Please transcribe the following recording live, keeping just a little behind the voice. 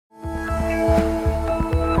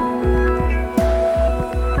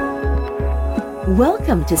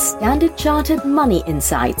Welcome to Standard Chartered Money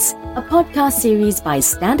Insights, a podcast series by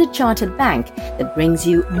Standard Chartered Bank that brings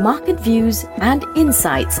you market views and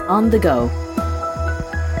insights on the go.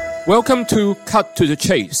 Welcome to Cut to the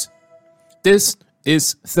Chase. This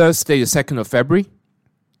is Thursday, the 2nd of February.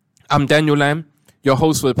 I'm Daniel Lam, your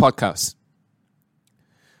host for the podcast.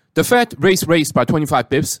 The Fed raised rates by 25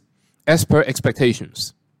 bips as per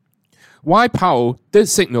expectations. While Powell did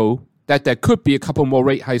signal that there could be a couple more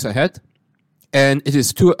rate hikes ahead, and it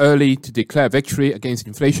is too early to declare victory against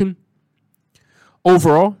inflation,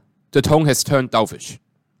 overall, the tone has turned dovish.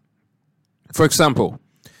 For example,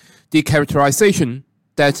 the characterization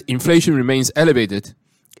that inflation remains elevated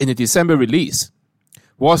in the December release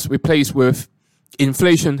was replaced with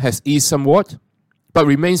inflation has eased somewhat, but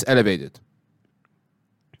remains elevated.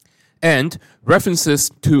 And references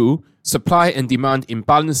to supply and demand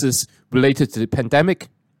imbalances related to the pandemic,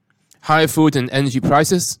 higher food and energy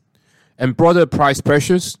prices, and broader price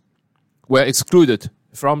pressures were excluded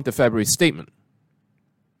from the February statement.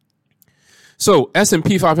 So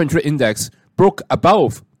S&P 500 index broke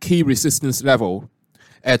above key resistance level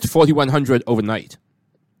at 4,100 overnight.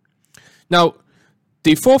 Now,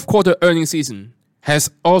 the fourth quarter earnings season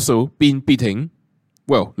has also been beating,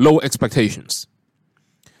 low expectations.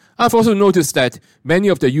 I've also noticed that many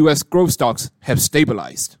of the US growth stocks have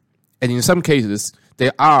stabilized, and in some cases,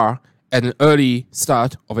 they are at an early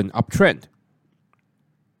start of an uptrend.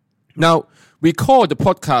 Now, record the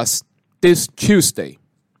podcast this Tuesday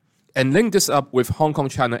and link this up with Hong Kong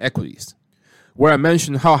China equities, where I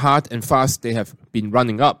mentioned how hard and fast they have been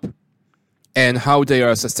running up and how they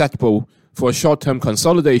are susceptible for short-term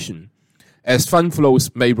consolidation as fund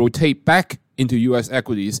flows may rotate back into US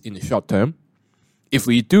equities in the short term if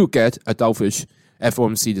we do get a dovish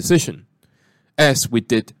FOMC decision, as we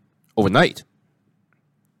did overnight.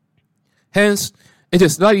 Hence, it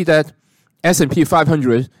is likely that S&P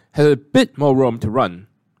 500 has a bit more room to run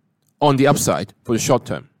on the upside for the short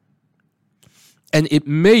term. And it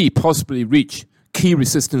may possibly reach key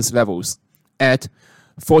resistance levels at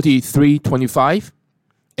 43.25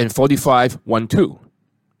 and 45.12.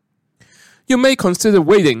 You may consider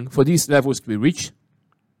waiting for these levels to be reached,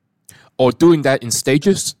 or doing that in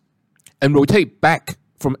stages, and rotate back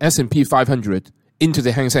from S&P 500 into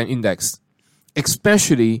the Hang Seng Index,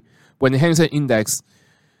 especially when the Hang Seng Index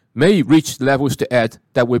may reach levels to add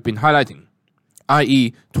that we've been highlighting,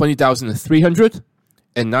 i.e. 20,300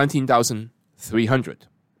 and 19,300.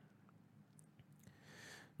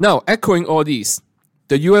 Now, echoing all these,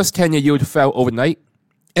 the US 10-year yield fell overnight,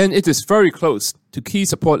 and it is very close to key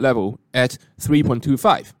support level at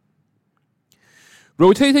 3.25.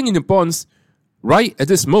 Rotating into bonds right at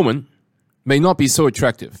this moment may not be so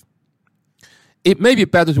attractive. It may be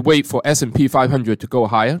better to wait for S&P 500 to go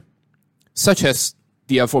higher, such as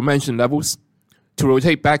the aforementioned levels, to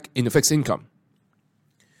rotate back into fixed income.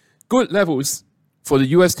 Good levels for the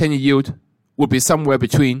US 10-year yield would be somewhere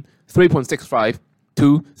between 3.65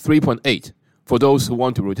 to 3.8 for those who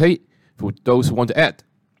want to rotate, for those who want to add.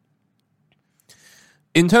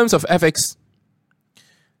 In terms of FX,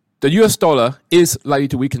 the US dollar is likely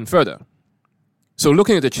to weaken further. So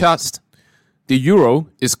looking at the charts, the euro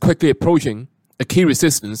is quickly approaching a key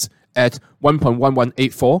resistance at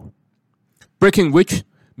 1.1184, breaking which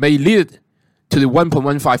may lead it to the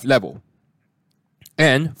 1.15 level.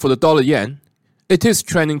 And for the dollar yen, it is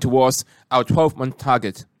trending towards our 12-month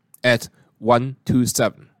target at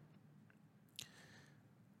 127.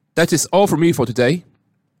 That is all from me for today.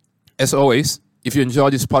 As always, if you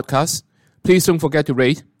enjoy this podcast, please don't forget to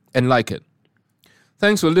rate and like it.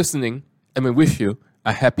 Thanks for listening, and we wish you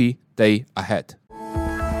a happy day ahead.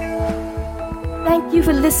 Thank you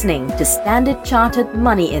for listening to Standard Chartered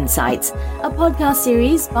Money Insights, a podcast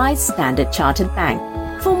series by Standard Chartered Bank.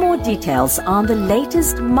 For more details on the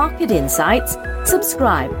latest market insights,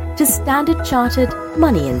 subscribe to Standard Chartered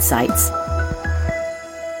Money Insights.